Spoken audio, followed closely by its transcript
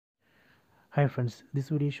Hi friends, this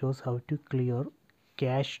video shows how to clear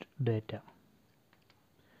cached data.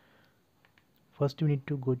 First we need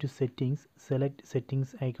to go to settings, select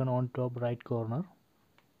settings icon on top right corner,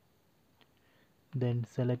 then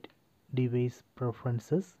select device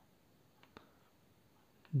preferences,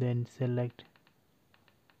 then select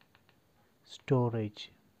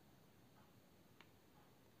storage,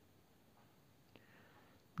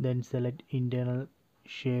 then select internal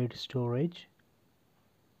shared storage,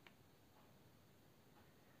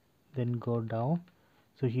 then go down.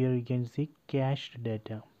 So here you can see cached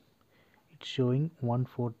data, it's showing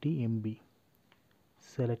 140 MB.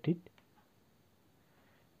 Select it.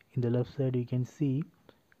 In the left side you can see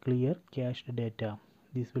clear cached data.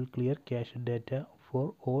 This will clear cached data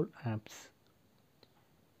for all apps.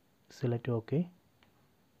 Select OK.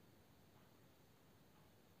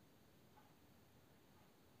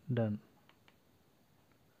 Done.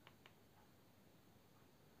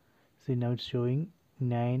 See, now it's showing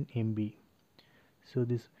 9 MB. So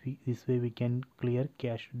this way we can clear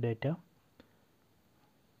cached data.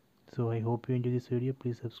 So I hope you enjoy this video.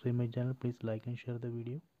 Please subscribe my channel. Please like and share the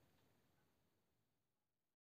video.